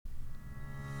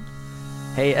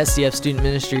Hey, SDF Student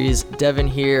Ministries, Devin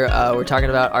here. We're talking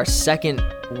about our second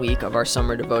week of our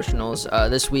summer devotionals.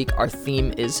 This week, our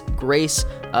theme is grace.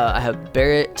 I have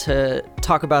Barrett to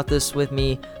talk about this with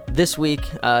me this week,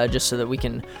 just so that we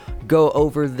can go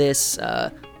over this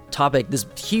topic, this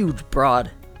huge, broad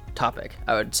topic.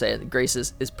 I would say grace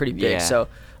is pretty big. Yeah. So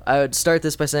I would start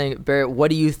this by saying, Barrett, what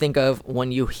do you think of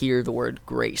when you hear the word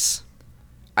grace?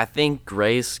 I think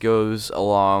grace goes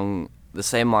along the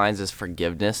same lines as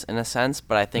forgiveness in a sense,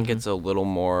 but I think it's a little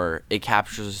more, it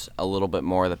captures a little bit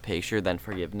more of the picture than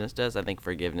forgiveness does. I think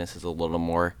forgiveness is a little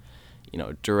more,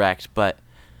 direct, but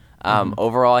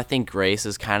overall I think grace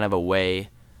is kind of a way,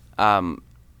 in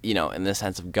the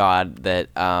sense of God that,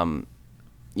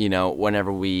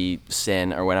 whenever we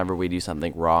sin or whenever we do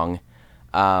something wrong,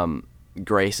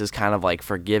 grace is kind of like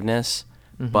forgiveness,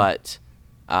 but,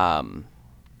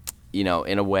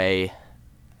 in a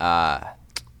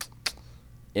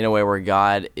way where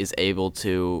God is able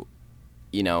to,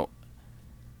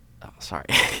 sorry.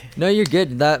 No, you're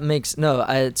good.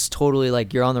 It's totally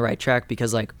like you're on the right track,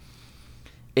 because like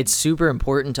it's super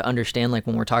important to understand, like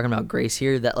when we're talking about grace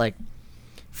here, that like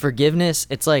forgiveness,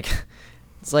 it's like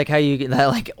how you get that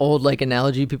like old like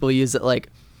analogy people use, that like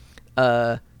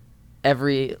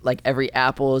every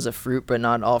apple is a fruit, but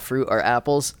not all fruit are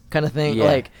apples kind of thing.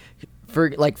 Yeah.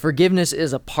 Forgiveness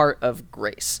is a part of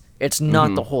grace. It's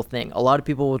not the whole thing. A lot of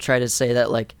people will try to say that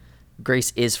like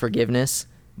grace is forgiveness,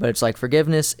 but it's like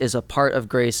forgiveness is a part of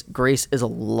grace. Grace is a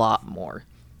lot more.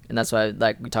 And that's why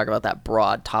we talk about that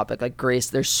broad topic. Like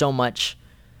grace, there's so much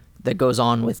that goes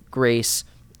on with grace.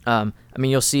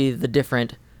 You'll see the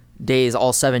different days,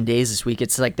 all 7 days this week.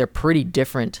 It's like they're pretty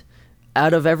different.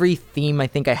 Out of every theme I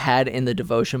think I had in the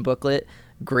devotion booklet,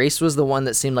 grace was the one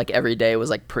that seemed like every day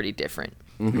was like pretty different,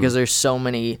 because there's so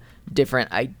many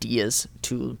different ideas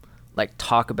to like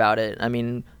talk about it. I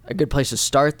mean, a good place to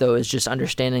start though is just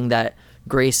understanding that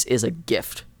grace is a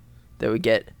gift that we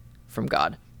get from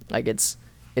God. Like it's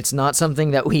not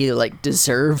something that we like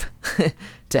deserve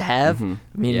to have.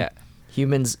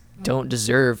 Humans don't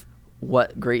deserve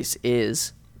what grace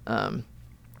is,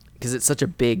 because it's such a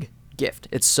big gift.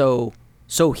 It's so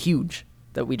huge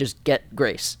that we just get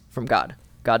grace from God.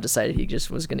 God decided he just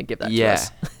was going to give that to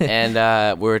us.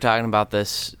 And we were talking about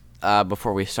this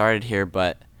before we started here,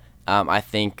 but I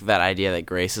think that idea that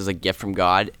grace is a gift from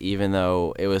God, even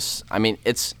though it's,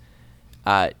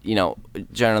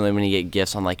 generally when you get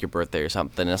gifts on like your birthday or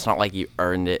something, it's not like you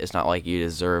earned it. It's not like you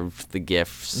deserved the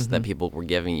gifts that people were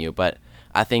giving you. But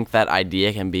I think that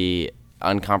idea can be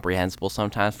incomprehensible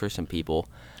sometimes for some people.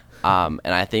 And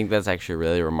I think that's actually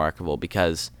really remarkable,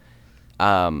 because,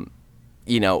 with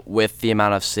the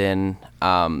amount of sin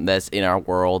that's in our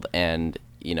world, and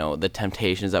the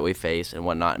temptations that we face and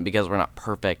whatnot, and because we're not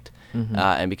perfect,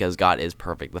 and because God is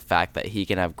perfect, the fact that he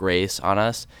can have grace on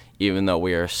us even though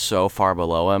we are so far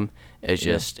below him is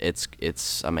just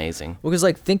it's amazing. Well, because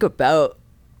like think about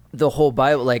the whole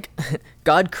Bible. Like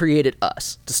God created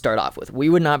us to start off with. We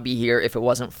would not be here if it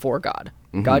wasn't for God.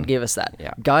 God gave us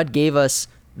that. God gave us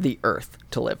the earth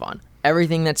to live on.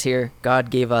 Everything that's here, God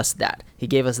gave us that. He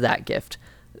gave us that gift.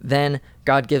 Then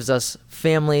God gives us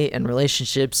family and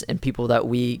relationships and people that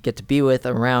we get to be with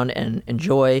around and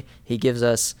enjoy. He gives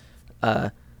us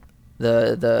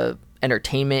the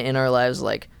entertainment in our lives,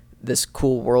 like this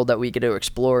cool world that we get to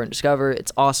explore and discover.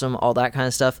 It's awesome, all that kind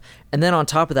of stuff. And then on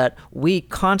top of that, we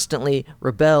constantly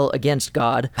rebel against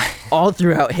God all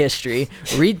throughout history.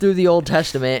 Read through the Old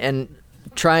Testament and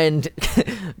try and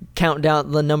count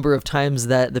down the number of times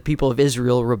that the people of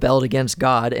Israel rebelled against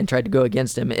God and tried to go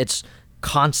against him. It's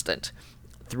constant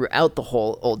throughout the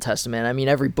whole Old Testament. I mean,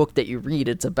 every book that you read,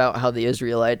 it's about how the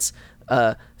Israelites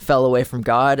fell away from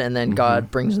God, and then God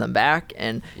brings them back,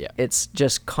 and it's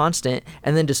just constant.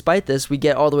 And then despite this, we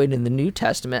get all the way to the New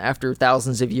Testament after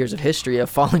thousands of years of history of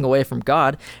falling away from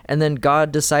God, and then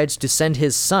God decides to send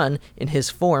his son in his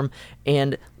form,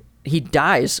 and he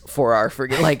dies for our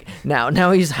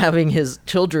now he's having his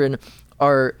children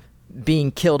are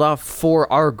being killed off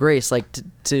for our grace, like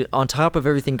to on top of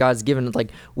everything God's given.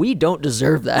 Like we don't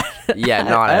deserve that.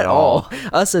 Not at all.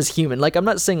 Us as human, like I'm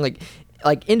not saying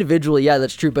like individually,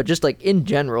 that's true, but just like in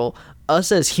general,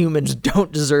 us as humans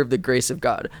don't deserve the grace of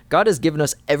God. God has given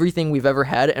us everything we've ever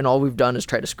had, and all we've done is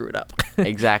try to screw it up.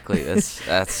 Exactly.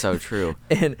 That's so true.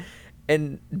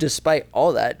 And despite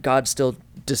all that, God still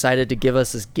decided to give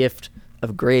us this gift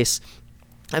of grace.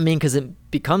 I mean, because it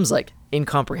becomes like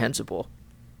incomprehensible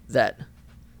that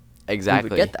we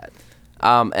would get that.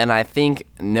 And I think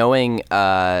knowing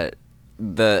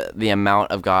the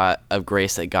amount of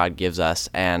grace that God gives us,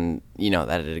 and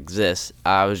that it exists,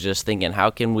 I was just thinking, how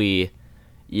can we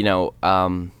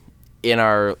in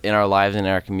our lives and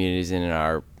in our communities and in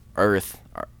our earth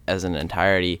as an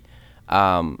entirety,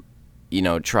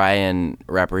 try and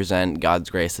represent God's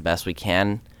grace the best we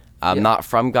can. Not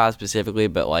from God specifically,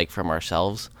 but like from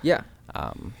ourselves. Yeah.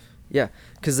 Yeah,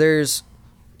 because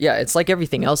it's like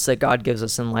everything else that God gives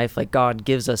us in life. Like, God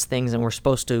gives us things and we're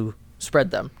supposed to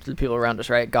spread them to the people around us,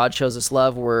 right? God shows us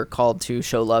love. We're called to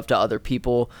show love to other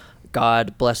people.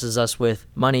 God blesses us with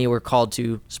money. We're called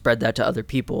to spread that to other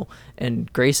people.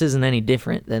 And grace isn't any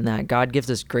different than that. God gives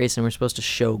us grace and we're supposed to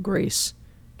show grace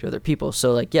to other people.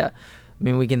 So, like, yeah, I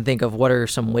mean, we can think of what are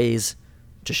some ways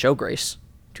to show grace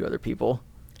to other people.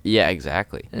 Yeah,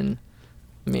 exactly. And,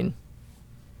 I mean,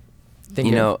 go for it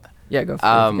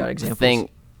if you got examples.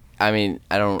 I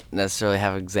don't necessarily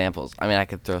have examples. I mean, I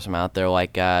could throw some out there,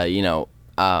 like, just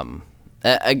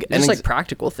like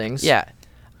practical things. Yeah.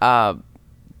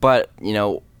 But,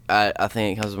 I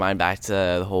think it comes to mind back to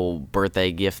the whole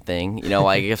birthday gift thing.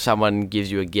 Like, if someone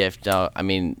gives you a gift,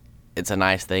 it's a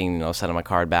nice thing, send them a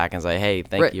card back and say, hey,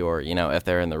 thank you. Or, if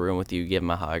they're in the room with you, give them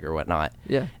a hug or whatnot.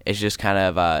 Yeah. It's just kind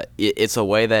of, it's a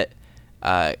way that,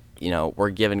 we're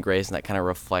given grace and that kind of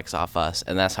reflects off us.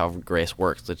 And that's how grace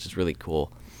works, which is really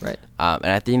cool. Right. And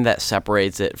I think that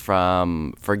separates it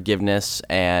from forgiveness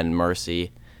and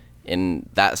mercy in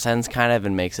that sense, kind of,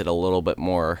 and makes it a little bit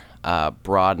more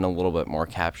broad and a little bit more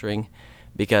capturing.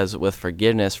 Because with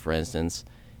forgiveness, for instance,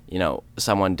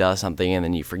 someone does something and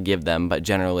then you forgive them, but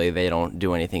generally they don't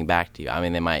do anything back to you. I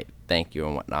mean, they might thank you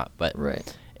and whatnot, but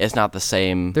it's not the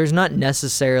same. There's not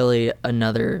necessarily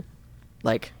another,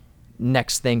 like,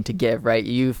 next thing to give, right?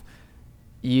 You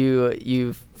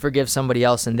forgive somebody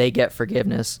else and they get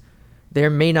forgiveness.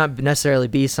 There may not necessarily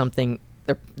be something,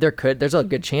 there's a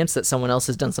good chance that someone else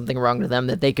has done something wrong to them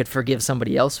that they could forgive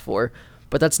somebody else for,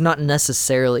 but that's not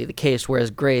necessarily the case. Whereas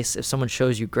grace, if someone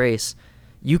shows you grace,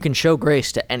 you can show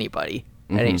grace to anybody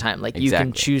at any time. Like, you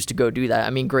can choose to go do that. I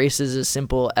mean, grace is as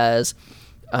simple as,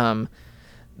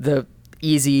 the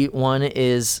easy one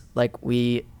is, like,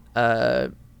 we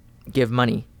give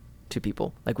money to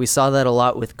people. Like, we saw that a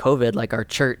lot with COVID. Like, our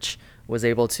church was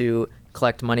able to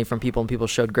collect money from people and people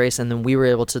showed grace, and then we were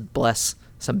able to bless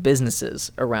some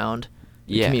businesses around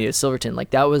the community of Silverton. Like,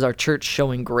 that was our church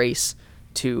showing grace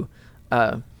to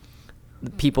the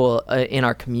people in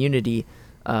our community,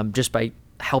 just by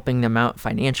helping them out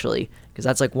financially, because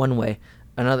that's like one way.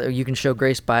 Another, you can show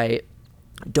grace by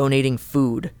donating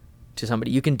food to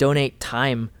somebody. You can donate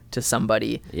time to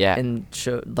somebody and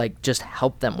show, like, just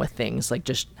help them with things, like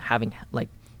just having, like,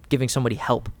 giving somebody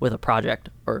help with a project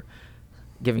or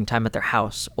giving time at their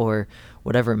house or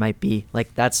whatever it might be.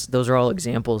 Like, those are all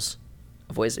examples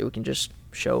of ways that we can just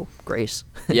show grace.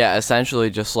 Yeah,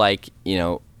 essentially just like,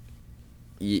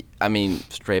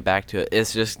 straight back to it,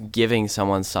 it's just giving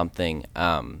someone something,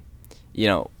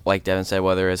 like Devin said,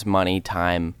 whether it's money,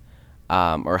 time,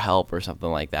 or help or something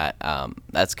like that.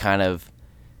 That's kind of,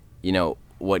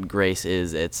 what grace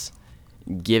is. It's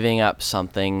giving up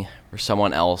something for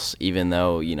someone else, even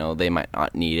though, they might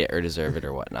not need it or deserve it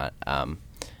or whatnot.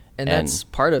 And that's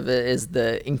part of it, is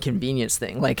the inconvenience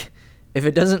thing. Like, if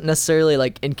it doesn't necessarily,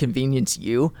 like, inconvenience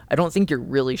you, I don't think you're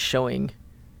really showing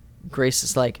grace.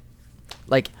 Is like,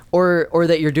 or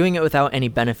that you're doing it without any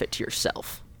benefit to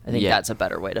yourself. I think that's a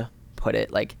better way to put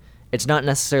it. Like, it's not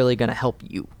necessarily going to help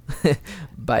you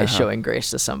by showing grace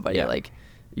to somebody. Yeah. Like,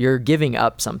 you're giving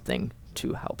up something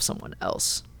to help someone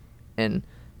else. And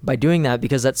by doing that,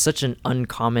 because that's such an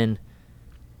uncommon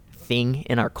thing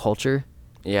in our culture,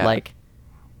 like,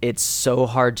 it's so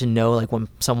hard to know, like, when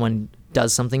someone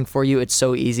does something for you, it's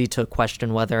so easy to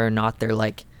question whether or not they're,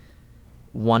 like,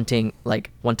 wanting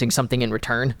something in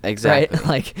return. Exactly. Right?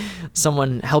 Like,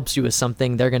 someone helps you with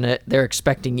something, they're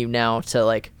expecting you now to,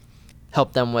 like,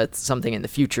 help them with something in the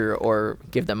future or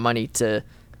give them money to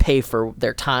pay for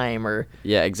their time or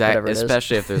exactly.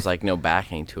 Especially if there's, like, no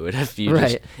backing to it. If you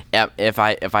if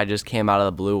I just came out of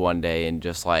the blue one day and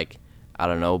just, like, I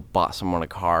don't know, bought someone a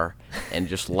car and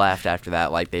just left after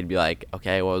that, like, they'd be like,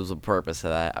 okay, what was the purpose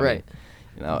of that? I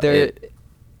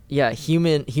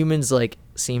mean, humans, like,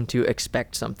 seem to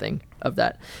expect something of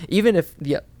that, even if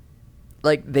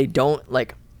like, they don't,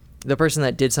 like, the person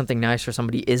that did something nice for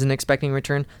somebody isn't expecting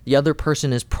return, the other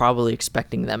person is probably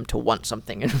expecting them to want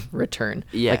something in return.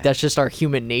 Like, that's just our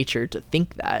human nature to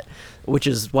think that, which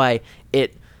is why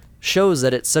it shows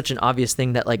that it's such an obvious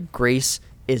thing that, like, grace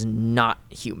is not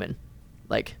human.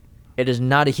 Like, it is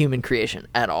not a human creation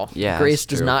at all. Grace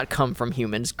does not come from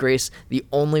humans. Grace, the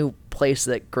only place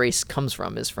that grace comes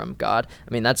from is from God.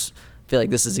 I mean, I feel like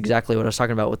this is exactly what I was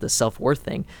talking about with the self-worth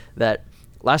thing, that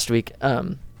last week,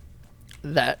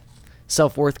 that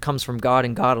self-worth comes from God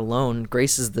and God alone.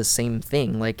 Grace is the same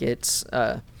thing. Like, it's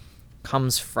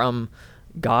comes from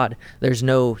God. There's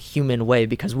no human way,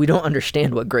 because we don't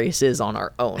understand what grace is on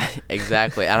our own.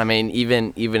 Exactly. And I mean,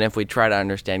 even if we try to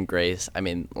understand grace, I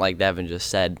mean, like Devin just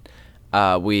said,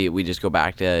 we just go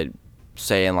back to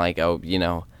saying like, oh,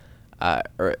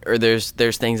 or there's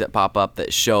things that pop up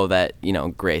that show that,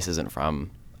 grace isn't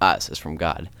from us, it's from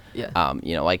God. Yeah.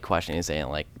 Like questioning, saying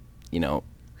like,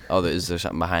 oh, is there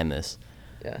something behind this?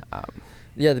 Yeah.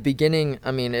 Yeah, the beginning,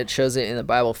 I mean, it shows it in the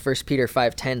Bible. 1 Peter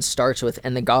 5:10 starts with,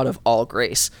 and the God of all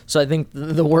grace. So I think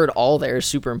the word all there is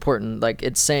super important. Like,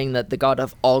 it's saying that the God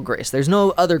of all grace. There's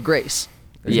no other grace.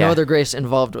 There's no other grace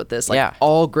involved with this. Like,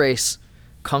 all grace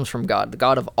comes from God, the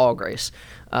God of all grace,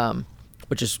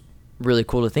 which is really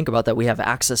cool to think about, that we have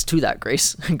access to that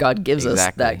grace. God gives us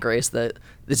that grace, that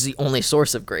this is the only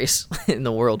source of grace in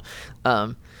the world.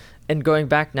 And going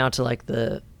back now to, like,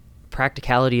 the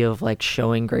practicality of like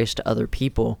showing grace to other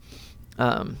people,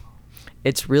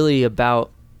 it's really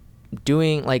about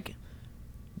doing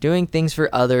things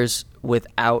for others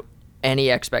without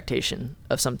any expectation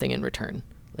of something in return.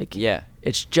 Like,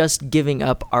 it's just giving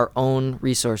up our own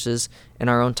resources and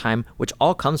our own time, which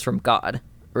all comes from God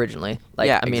originally.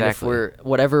 Like, I mean, if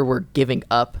whatever we're giving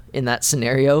up in that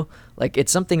scenario, like,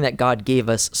 it's something that God gave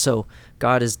us, so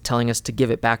God is telling us to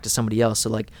give it back to somebody else. So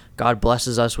like, God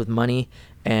blesses us with money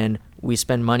and we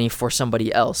spend money for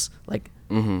somebody else. Like,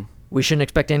 we shouldn't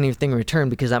expect anything in return,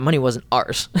 because that money wasn't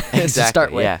ours to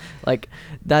start with. Yeah. Like,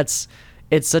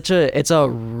 it's a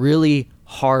really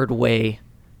hard way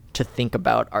to think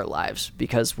about our lives,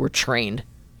 because we're trained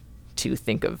to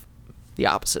think of the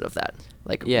opposite of that.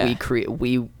 Like,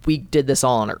 we did this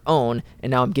all on our own, and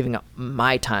now I'm giving up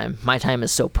my time. My time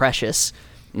is so precious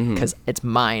because it's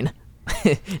mine,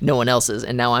 no one else's,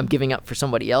 and now I'm giving up for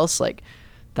somebody else. Like,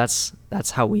 that's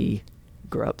how we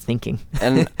grow up thinking.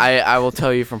 And I will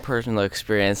tell you from personal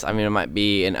experience, I mean, it might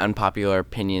be an unpopular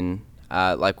opinion,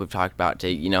 like we've talked about,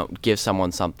 to, give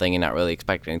someone something and not really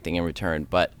expect anything in return.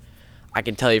 But I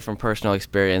can tell you from personal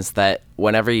experience that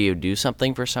whenever you do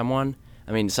something for someone,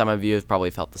 I mean, some of you have probably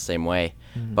felt the same way,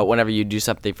 but whenever you do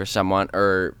something for someone,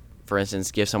 or for instance,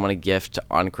 give someone a gift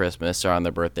on Christmas or on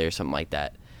their birthday or something like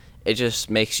that, it just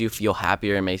makes you feel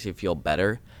happier and makes you feel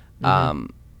better.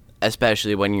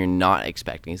 Especially when you're not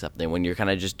expecting something, when you're kind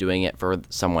of just doing it for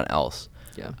someone else.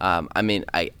 Yeah. I mean,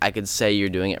 I could say you're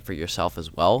doing it for yourself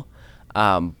as well,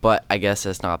 but I guess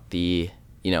that's not the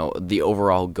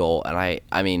overall goal. And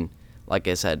I mean, like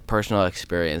I said, personal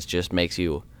experience just makes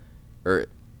you,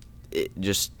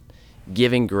 just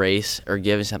giving grace or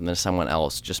giving something to someone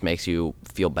else just makes you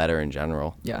feel better in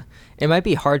general. Yeah. It might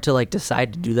be hard to like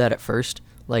decide to do that at first.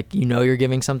 Like, you're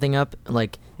giving something up,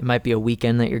 like it might be a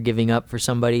weekend that you're giving up for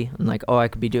somebody, and like, oh, I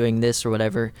could be doing this or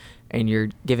whatever, and you're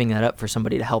giving that up for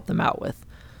somebody to help them out with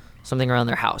something around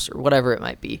their house or whatever it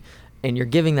might be, and you're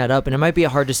giving that up, and it might be a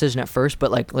hard decision at first, but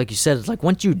like you said, it's like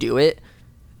once you do it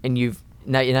and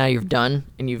now you've done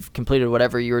and you've completed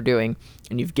whatever you were doing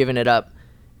and you've given it up,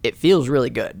 it feels really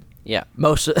good. Yeah.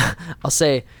 I'll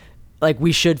say, like,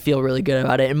 we should feel really good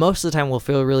about it, and most of the time we'll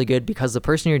feel really good because the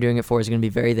person you're doing it for is going to be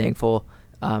very thankful,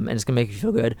 and it's going to make you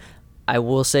feel good. I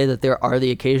will say that there are the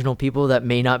occasional people that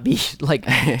may not be like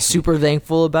super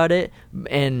thankful about it,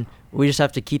 and we just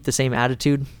have to keep the same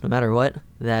attitude no matter what,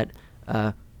 that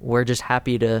we're just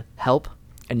happy to help,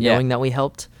 and knowing that we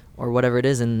helped or whatever it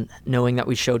is, and knowing that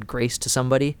we showed grace to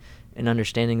somebody, and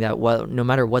understanding that no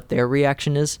matter what their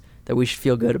reaction is, that we should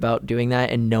feel good about doing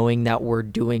that, and knowing that we're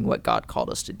doing what God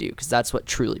called us to do, because that's what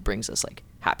truly brings us like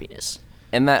happiness.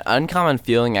 And that uncommon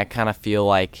feeling, I kind of feel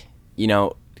like,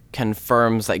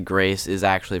 confirms that grace is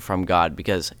actually from God,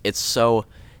 because it's so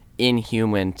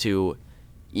inhuman to,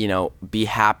 be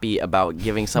happy about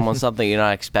giving someone something you're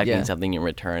not expecting something in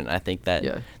return. I think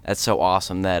that that's so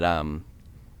awesome that,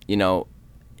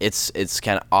 it's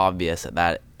kind of obvious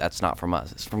that that's not from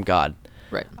us, it's from God.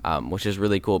 Right. Which is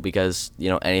really cool, because,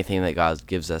 anything that God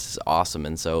gives us is awesome,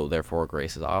 and so therefore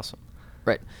grace is awesome.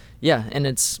 Right. Yeah, and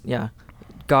it's,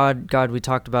 God, we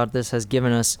talked about this, has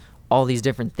given us all these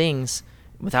different things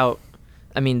the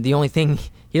only thing,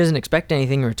 he doesn't expect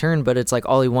anything in return, but it's like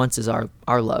all he wants is our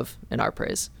love and our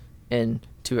praise, and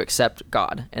to accept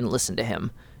God and listen to him.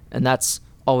 And that's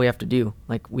all we have to do.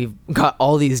 Like, we've got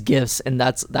all these gifts, and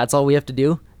that's all we have to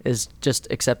do, is just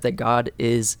accept that God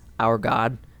is our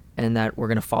God, and that we're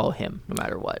going to follow him no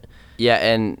matter what. Yeah,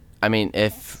 and I mean,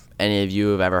 if any of you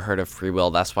have ever heard of free will,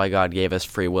 that's why God gave us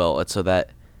free will. It's so that,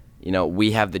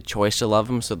 we have the choice to love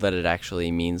him, so that it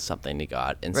actually means something to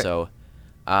God. And so,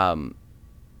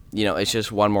 it's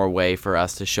just one more way for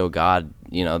us to show God,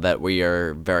 that we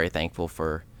are very thankful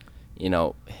for,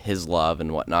 his love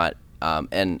and whatnot.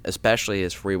 and especially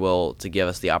His free will to give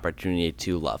us the opportunity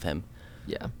to love Him.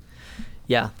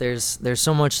 Yeah. There's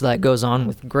so much that goes on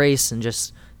with grace and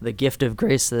just the gift of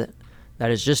grace that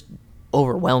is just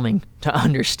overwhelming to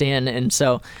understand. And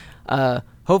so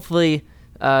hopefully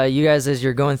you guys, as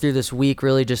you're going through this week,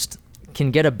 really just can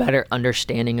get a better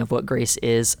understanding of what grace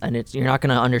is. And you're not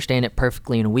going to understand it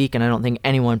perfectly in a week, and I don't think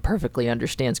anyone perfectly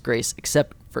understands grace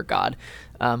except for God.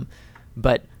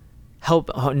 But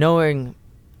knowing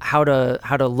how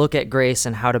to look at grace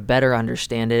and how to better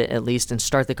understand it, at least, and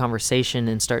start the conversation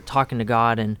and start talking to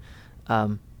God and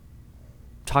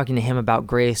talking to Him about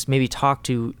grace. Maybe talk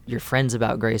to your friends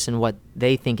about grace and what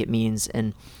they think it means,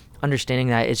 and understanding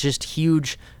that it's just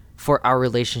huge for our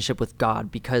relationship with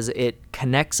God, because it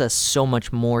connects us so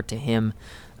much more to Him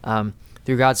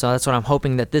through God. So that's what I'm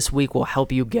hoping, that this week will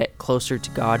help you get closer to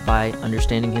God by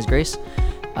understanding His grace.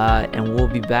 And we'll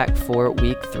be back for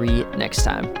week 3 next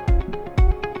time.